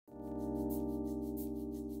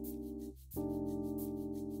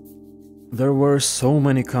There were so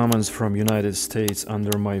many comments from United States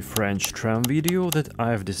under my French tram video that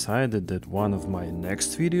I've decided that one of my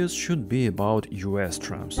next videos should be about US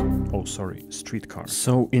trams. Oh sorry, streetcars.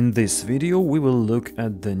 So in this video we will look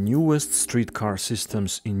at the newest streetcar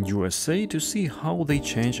systems in USA to see how they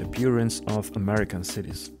change appearance of American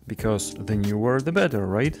cities. Because the newer the better,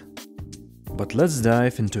 right? But let's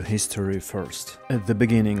dive into history first. At the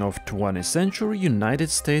beginning of 20th century, United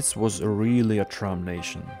States was really a tram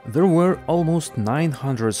nation. There were almost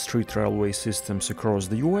 900 street railway systems across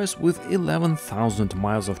the US with 11,000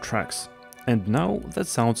 miles of tracks. And now that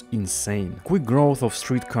sounds insane. Quick growth of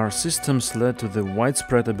streetcar systems led to the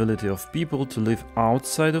widespread ability of people to live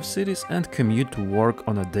outside of cities and commute to work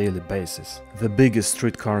on a daily basis. The biggest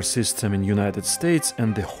streetcar system in United States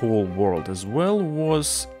and the whole world as well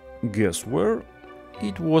was, guess where?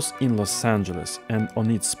 It was in Los Angeles, and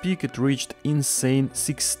on its peak it reached insane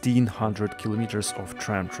 1600 kilometers of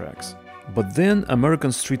tram tracks. But then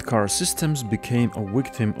American streetcar systems became a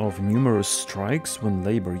victim of numerous strikes when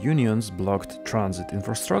labor unions blocked transit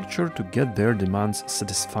infrastructure to get their demands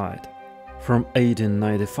satisfied. From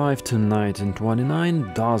 1895 to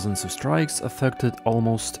 1929, dozens of strikes affected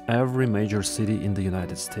almost every major city in the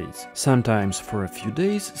United States. Sometimes for a few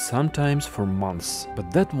days, sometimes for months.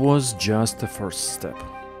 But that was just the first step.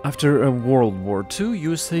 After World War II,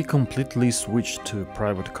 USA completely switched to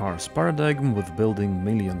private cars paradigm with building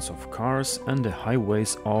millions of cars and the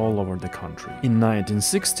highways all over the country. In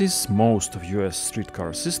 1960s, most of US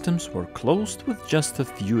streetcar systems were closed with just a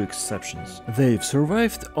few exceptions. They've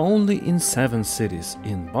survived only in 7 cities: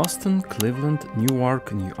 in Boston, Cleveland,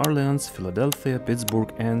 Newark, New Orleans, Philadelphia,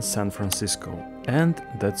 Pittsburgh and San Francisco. And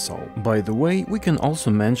that's all. By the way, we can also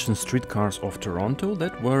mention streetcars of Toronto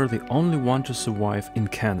that were the only one to survive in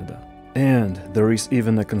Canada. And there is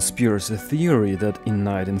even a conspiracy theory that in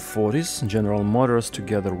 1940s General Motors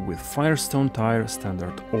together with Firestone Tire,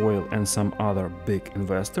 Standard Oil and some other big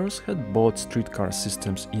investors had bought streetcar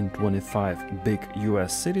systems in 25 big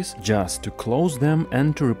US cities just to close them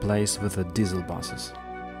and to replace with the diesel buses.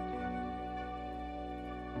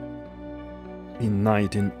 In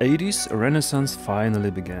 1980s, a renaissance finally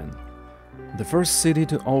began. The first city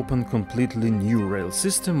to open completely new rail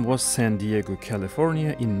system was San Diego,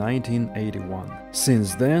 California in 1981.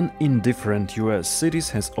 Since then, in different US cities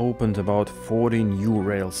has opened about 40 new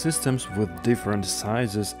rail systems with different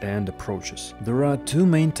sizes and approaches. There are 2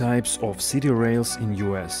 main types of city rails in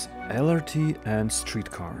US: LRT and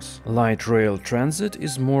streetcars. Light rail transit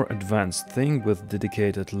is more advanced thing with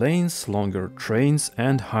dedicated lanes, longer trains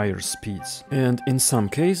and higher speeds. And in some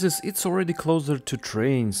cases it's already closer to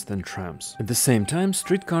trains than trams. At the same time,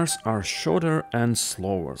 streetcars are shorter and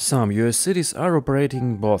slower. Some US cities are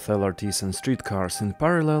operating both LRTs and streetcars in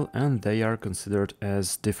parallel and they are considered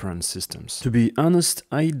as different systems. To be honest,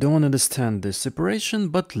 I don't understand this separation,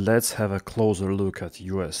 but let's have a closer look at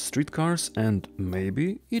US streetcars and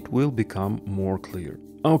maybe it will become more clear.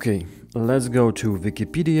 Okay, let's go to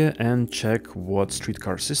Wikipedia and check what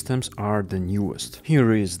streetcar systems are the newest.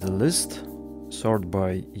 Here is the list, sort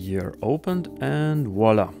by year opened, and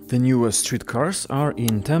voila! The newest streetcars are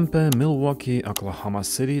in Tempe, Milwaukee, Oklahoma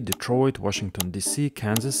City, Detroit, Washington DC,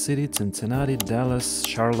 Kansas City, Cincinnati, Dallas,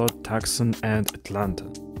 Charlotte, Tucson and Atlanta.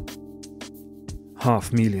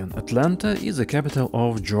 500,000. Atlanta is the capital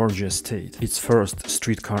of Georgia State. Its first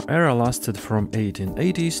streetcar era lasted from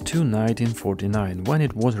 1880s to 1949, when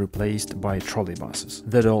it was replaced by trolleybuses.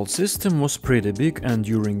 That old system was pretty big and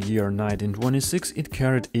during year 1926 it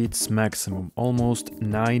carried its maximum, almost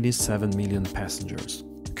 97 million passengers.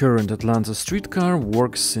 Current Atlanta streetcar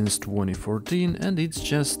works since 2014 and it's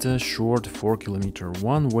just a short 4-kilometer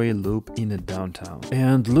one-way loop in a downtown.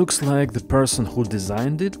 And looks like the person who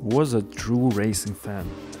designed it was a true racing fan.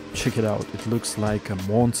 Check it out, it looks like a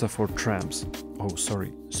Monza for trams. Oh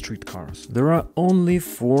sorry, streetcars. There are only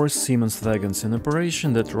 4 Siemens wagons in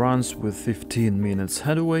operation that runs with 15 minutes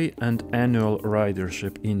headway and annual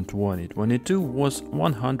ridership in 2022 was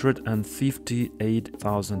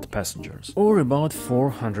 158,000 passengers, or about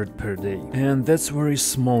 400 per day. And that's a very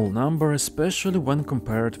small number, especially when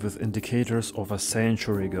compared with indicators of a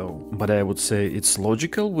century ago. But I would say it's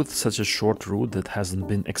logical with such a short route that hasn't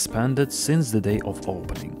been expanded since the day of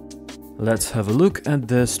opening. Let's have a look at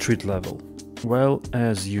the street level. Well,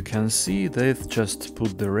 as you can see, they've just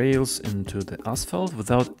put the rails into the asphalt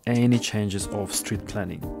without any changes of street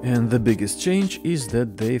planning. And the biggest change is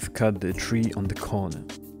that they've cut the tree on the corner.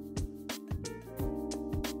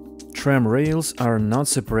 Tram rails are not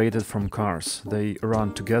separated from cars, they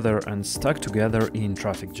run together and stuck together in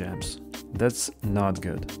traffic jams. That's not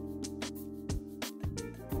good.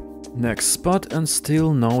 Next spot, and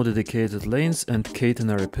still no dedicated lanes and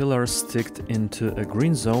catenary pillars sticked into a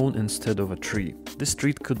green zone instead of a tree. The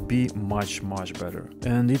street could be much better.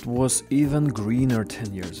 And it was even greener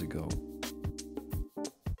 10 years ago.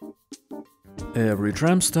 Every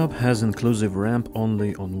tram stop has inclusive ramp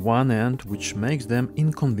only on one end, which makes them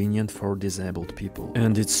inconvenient for disabled people.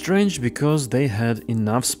 And it's strange because they had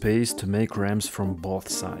enough space to make ramps from both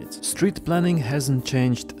sides. Street planning hasn't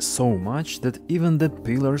changed so much that even the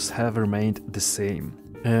pillars have remained the same.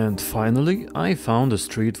 And finally, I found a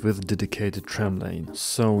street with dedicated tram lane.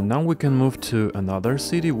 So now we can move to another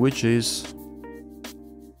city, which is...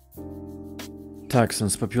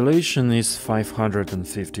 Tucson's population is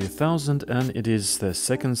 550,000 and it is the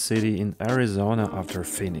second city in Arizona after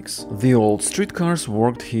Phoenix. The old streetcars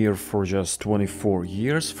worked here for just 24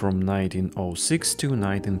 years from 1906 to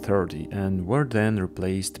 1930 and were then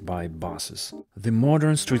replaced by buses. The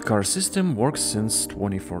modern streetcar system works since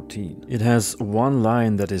 2014. It has one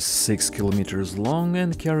line that is 6 kilometers long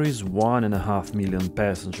and carries 1.5 million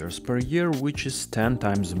passengers per year, which is 10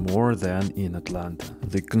 times more than in Atlanta.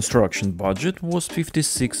 The construction budget was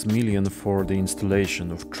 56 million for the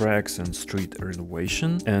installation of tracks and street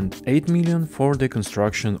renovation and 8 million for the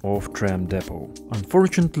construction of tram depot.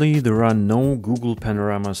 Unfortunately, there are no Google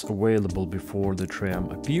panoramas available before the tram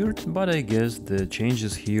appeared, but I guess the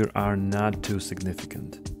changes here are not too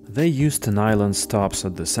significant. They used an island stops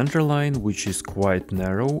at the center line, which is quite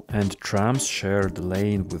narrow, and trams share the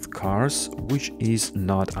lane with cars, which is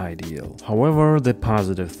not ideal. However, the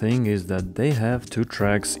positive thing is that they have two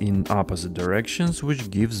tracks in opposite directions,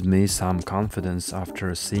 which gives me some confidence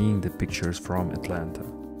after seeing the pictures from Atlanta.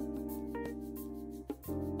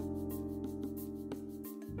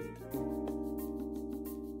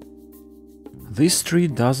 This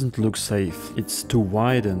street doesn't look safe, it's too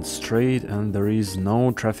wide and straight and there is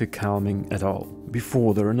no traffic calming at all.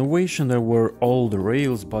 Before the renovation there were all the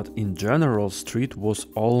rails, but in general street was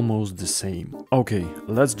almost the same. Okay,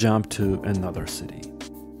 let's jump to another city.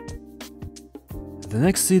 The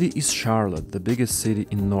next city is Charlotte, the biggest city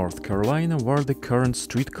in North Carolina, where the current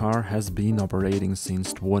streetcar has been operating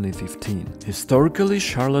since 2015. Historically,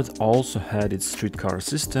 Charlotte also had its streetcar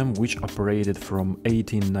system, which operated from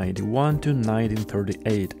 1891 to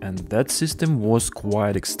 1938, and that system was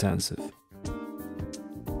quite extensive.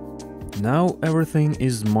 Now everything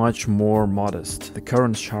is much more modest. The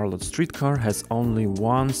current Charlotte streetcar has only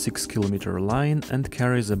one 6-kilometer line and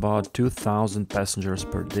carries about 2,000 passengers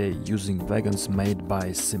per day using wagons made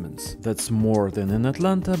by Siemens. That's more than in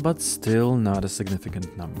Atlanta, but still not a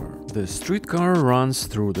significant number. The streetcar runs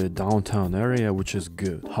through the downtown area, which is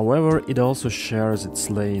good. However, it also shares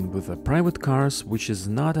its lane with the private cars, which is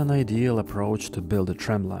not an ideal approach to build a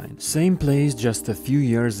tram line. Same place just a few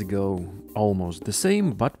years ago. Almost the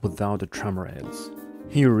same, but without the tram rails.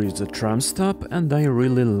 Here is a tram stop and I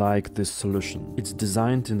really like this solution. It's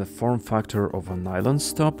designed in the form factor of an island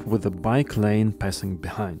stop with a bike lane passing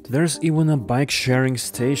behind. There's even a bike sharing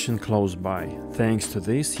station close by. Thanks to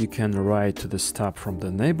this you can ride to the stop from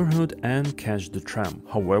the neighborhood and catch the tram.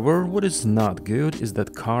 However, what is not good is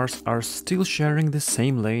that cars are still sharing the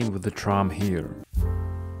same lane with the tram here.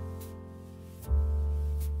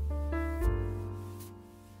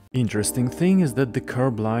 Interesting thing is that the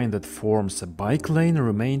curb line that forms a bike lane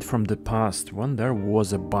remained from the past when there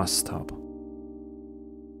was a bus stop.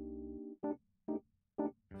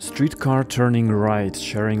 Streetcar turning right,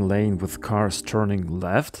 sharing lane with cars turning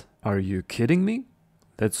left? Are you kidding me?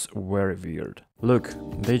 That's very weird. Look,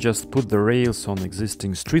 they just put the rails on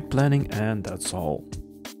existing street planning and that's all.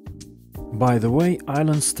 By the way,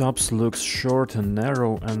 island stops looks short and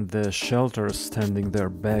narrow and the shelters standing their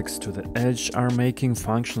backs to the edge are making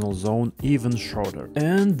functional zone even shorter.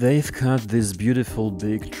 And they've cut this beautiful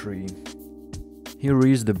big tree. Here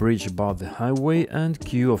is the bridge above the highway and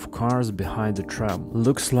queue of cars behind the tram.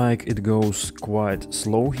 Looks like it goes quite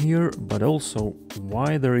slow here, but also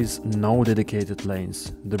why there is no dedicated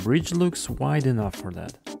lanes. The bridge looks wide enough for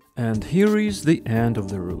that. And here is the end of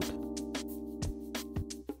the route.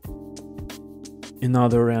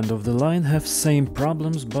 Another end of the line have same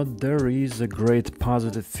problems, but there is a great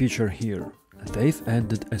positive feature here. They've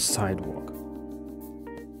added a sidewalk.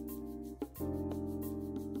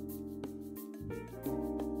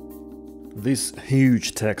 This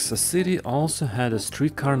huge Texas city also had a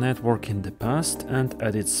streetcar network in the past, and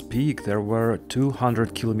at its peak there were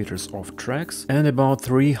 200 kilometers of tracks and about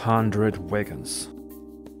 300 wagons.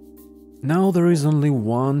 Now there is only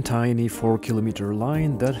one tiny 4-kilometer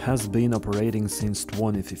line that has been operating since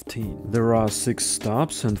 2015. There are 6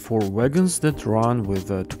 stops and 4 wagons that run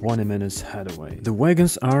with a 20 minutes headway. The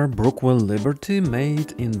wagons are Brookwell Liberty,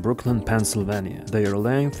 made in Brooklyn, Pennsylvania. Their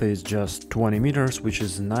length is just 20 meters, which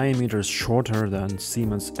is 9 meters shorter than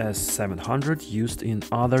Siemens S700 used in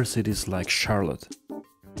other cities like Charlotte.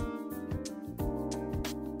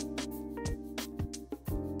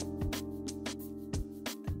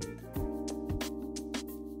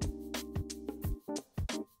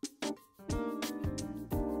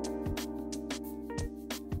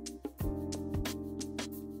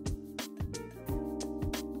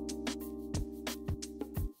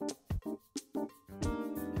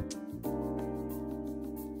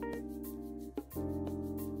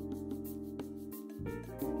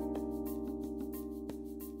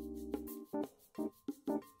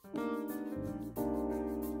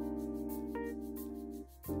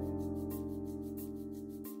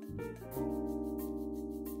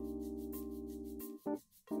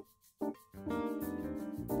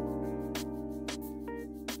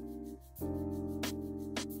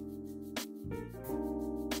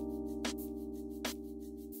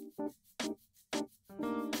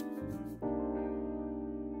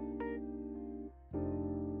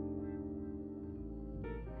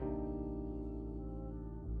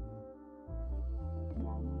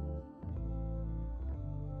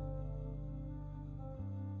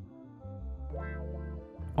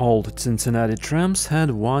 Old Cincinnati trams had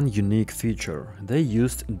one unique feature. They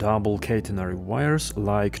used double catenary wires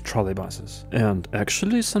like trolleybuses, and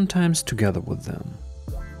actually sometimes together with them.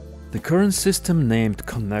 The current system, named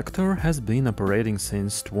Connector, has been operating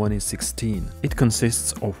since 2016. It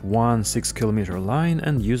consists of one 6-kilometer line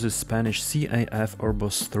and uses Spanish CAF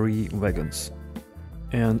Urbus 3 wagons.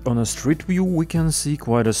 And on a street view we can see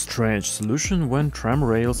quite a strange solution when tram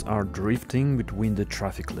rails are drifting between the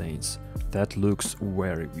traffic lanes. That looks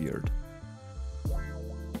very weird.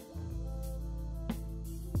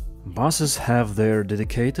 Buses have their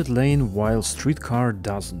dedicated lane while streetcar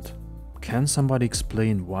doesn't. Can somebody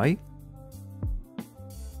explain why?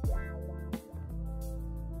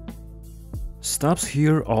 Stops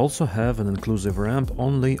here also have an inclusive ramp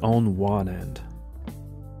only on one end.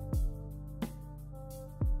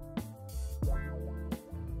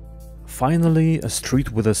 Finally, a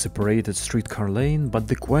street with a separated streetcar lane, but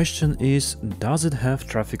the question is, does it have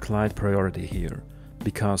traffic light priority here?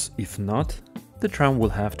 Because if not, the tram will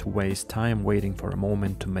have to waste time waiting for a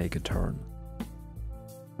moment to make a turn.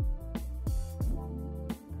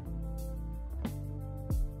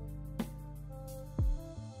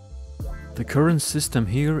 The current system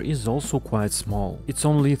here is also quite small. It's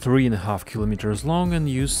only 3.5 kilometers long and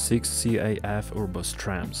uses 6 CAF Urbus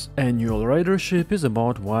trams. Annual ridership is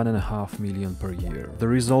about 1.5 million per year.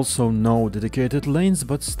 There is also no dedicated lanes,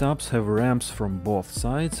 but stops have ramps from both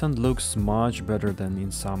sides and looks much better than in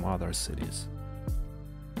some other cities.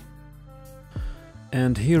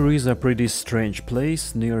 And here is a pretty strange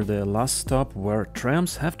place near the last stop where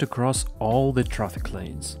trams have to cross all the traffic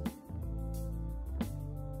lanes.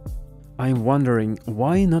 I'm wondering,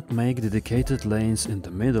 why not make dedicated lanes in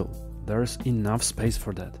the middle? There's enough space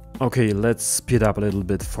for that. Okay, let's speed up a little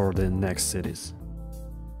bit for the next cities.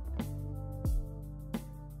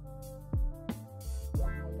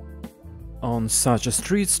 On such a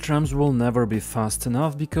street, trams will never be fast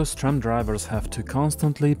enough because tram drivers have to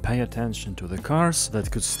constantly pay attention to the cars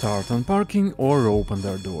that could start on parking or open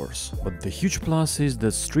their doors. But the huge plus is that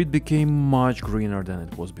the street became much greener than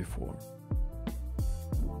it was before.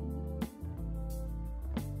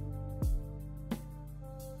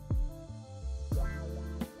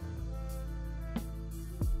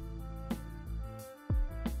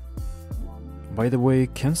 By the way,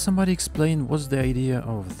 can somebody explain what's the idea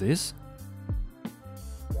of this?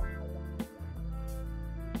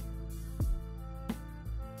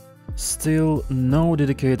 Still, no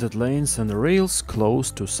dedicated lanes and rails close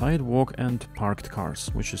to sidewalk and parked cars,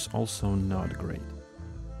 which is also not great.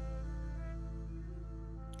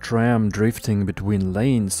 Tram drifting between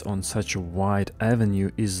lanes on such a wide avenue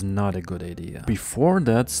is not a good idea. Before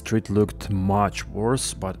that, street looked much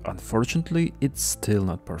worse, but unfortunately it's still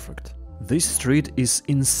not perfect. This street is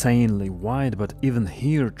insanely wide, but even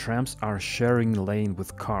here trams are sharing lane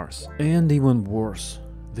with cars. And even worse,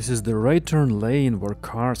 this is the right turn lane where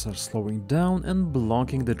cars are slowing down and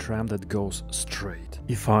blocking the tram that goes straight.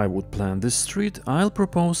 If I would plan this street, I'll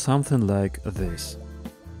propose something like this.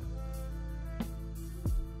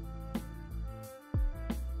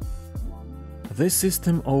 This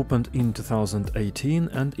system opened in 2018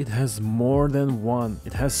 and it has more than one.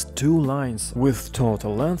 It has 2 lines with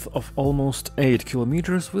total length of almost 8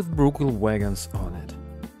 kilometers with Brookville wagons on it.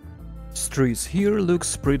 Streets here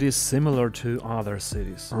looks pretty similar to other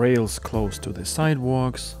cities. Rails close to the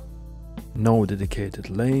sidewalks, no dedicated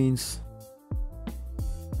lanes.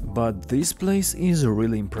 But this place is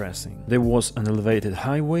really impressive. There was an elevated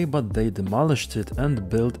highway, but they demolished it and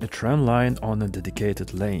built a tram line on a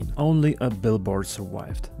dedicated lane. Only a billboard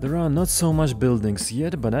survived. There are not so much buildings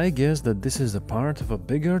yet, but I guess that this is a part of a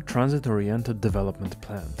bigger transit-oriented development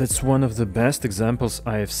plan. That's one of the best examples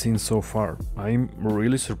I have seen so far. I'm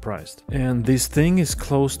really surprised. And this thing is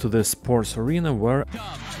close to the sports arena where...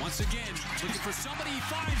 Once again, looking for somebody, he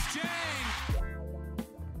finds Jang!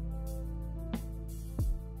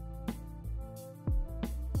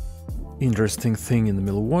 Interesting thing in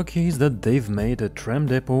Milwaukee is that they've made a tram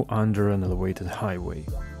depot under an elevated highway.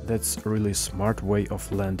 That's a really smart way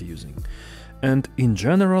of land using. And in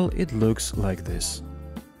general it looks like this.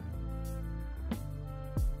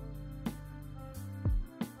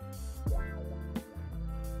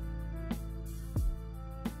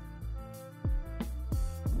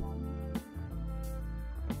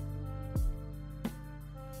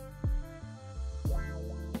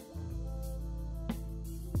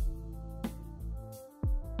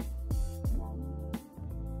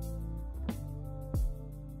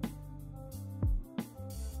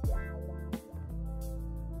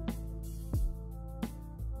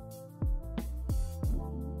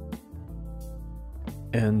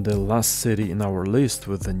 And the last city in our list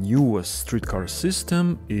with the newest streetcar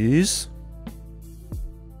system is...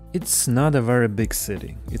 It's not a very big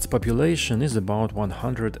city. Its population is about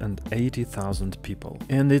 180,000 people.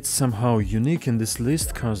 And it's somehow unique in this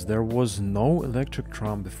list cause there was no electric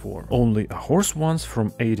tram before. Only a horse ones from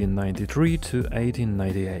 1893 to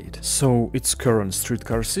 1898. So its current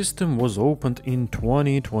streetcar system was opened in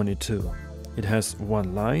 2022. It has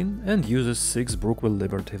 1 line and uses 6 Brookville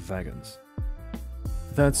Liberty wagons.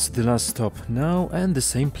 That's the last stop now and the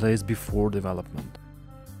same place before development.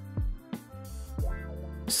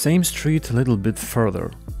 Same street a little bit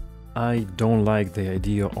further. I don't like the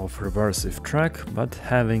idea of reversive track, but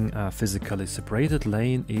having a physically separated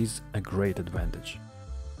lane is a great advantage.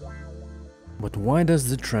 But why does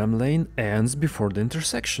the tram lane ends before the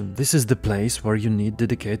intersection? This is the place where you need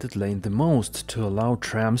dedicated lane the most to allow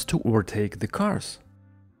trams to overtake the cars.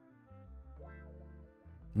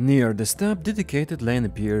 Near the stop, dedicated lane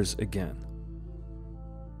appears again.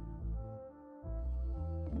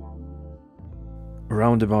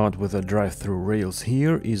 Roundabout with a drive-through rails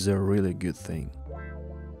here is a really good thing.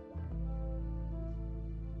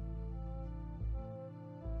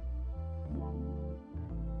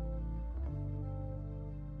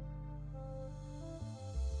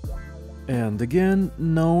 And again,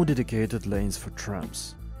 no dedicated lanes for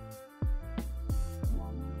trams.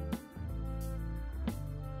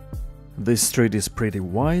 This street is pretty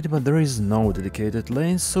wide, but there is no dedicated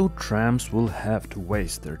lanes, so trams will have to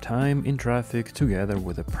waste their time in traffic together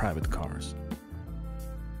with the private cars.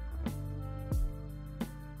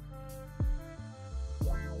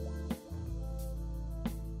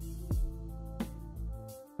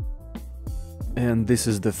 And this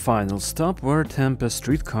is the final stop where Tempe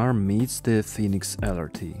streetcar meets the Phoenix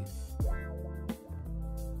LRT.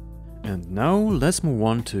 And now let's move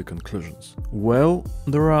on to conclusions. Well,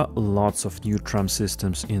 there are lots of new tram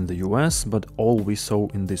systems in the US, but all we saw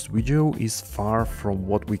in this video is far from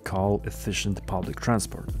what we call efficient public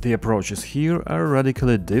transport. The approaches here are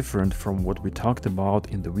radically different from what we talked about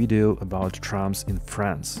in the video about trams in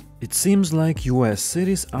France. It seems like US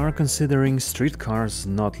cities are considering streetcars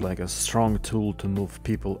not like a strong tool to move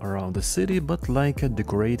people around the city, but like a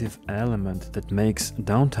decorative element that makes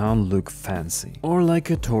downtown look fancy. Or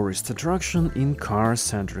like a tourist attraction in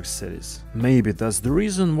car-centric cities. Maybe that's the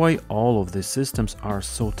reason why all of these systems are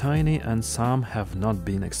so tiny and some have not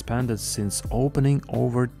been expanded since opening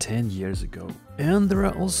over 10 years ago. And there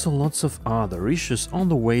are also lots of other issues on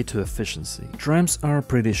the way to efficiency. Trams are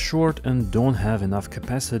pretty short and don't have enough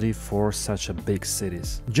capacity for such a big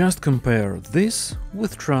cities. Just compare this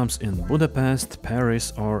with trams in Budapest,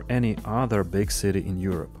 Paris or any other big city in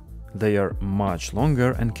Europe. They are much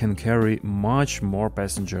longer and can carry much more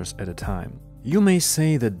passengers at a time. You may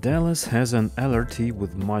say that Dallas has an LRT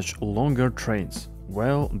with much longer trains.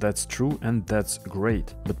 Well, that's true and that's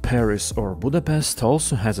great. But Paris or Budapest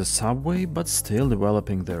also has a subway, but still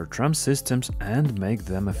developing their tram systems and make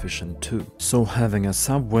them efficient too. So having a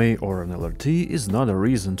subway or an LRT is not a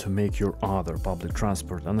reason to make your other public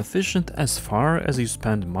transport inefficient as far as you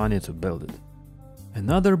spend money to build it.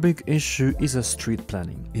 Another big issue is street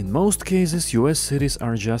planning. In most cases, US cities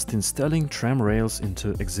are just installing tram rails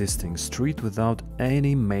into existing street without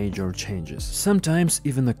any major changes. Sometimes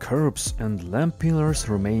even the curbs and lamp pillars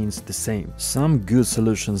remains the same. Some good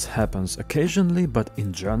solutions happens occasionally, but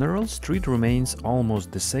in general, street remains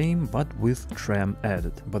almost the same but with tram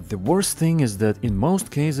added. But the worst thing is that in most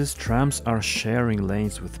cases, trams are sharing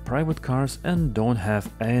lanes with private cars and don't have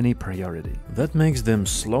any priority. That makes them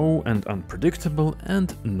slow and unpredictable,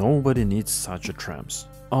 and nobody needs such a trams.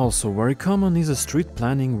 Also very common is a street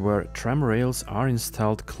planning where tram rails are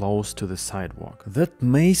installed close to the sidewalk. That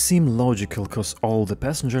may seem logical cause all the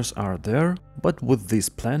passengers are there, but with this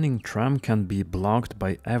planning, tram can be blocked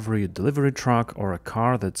by every delivery truck or a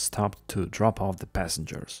car that stopped to drop off the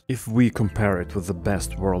passengers. If we compare it with the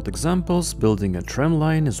best world examples, building a tram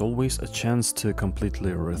line is always a chance to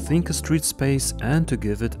completely rethink a street space and to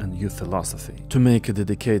give it a new philosophy. To make a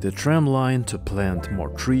dedicated tram line, to plant more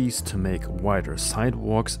trees, to make wider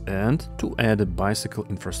sidewalks, and to add a bicycle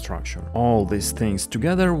infrastructure. All these things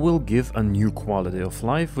together will give a new quality of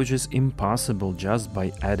life, which is impossible just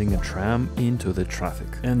by adding a tram into the traffic.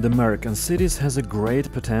 And American cities has a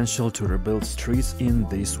great potential to rebuild streets in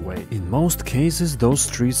this way. In most cases, those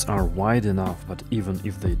streets are wide enough, but even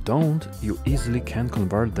if they don't, you easily can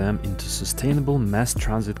convert them into sustainable mass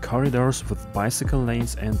transit corridors with bicycle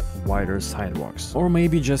lanes and wider sidewalks. Or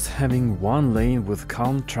maybe just having one lane with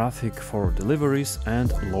calm traffic for deliveries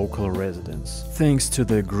and local residents. Thanks to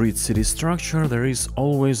the grid city structure, there is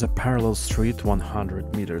always a parallel street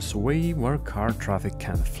 100 meters away where car traffic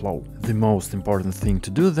can flow. The most important thing to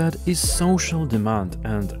do that is social demand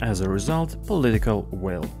and, as a result, political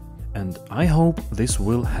will. And I hope this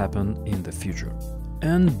will happen in the future.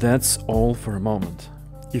 And that's all for a moment.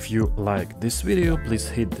 If you like this video, please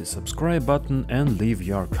hit the subscribe button and leave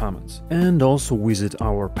your comments. And also visit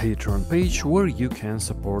our Patreon page where you can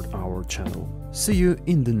support our channel. See you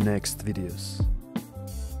in the next videos.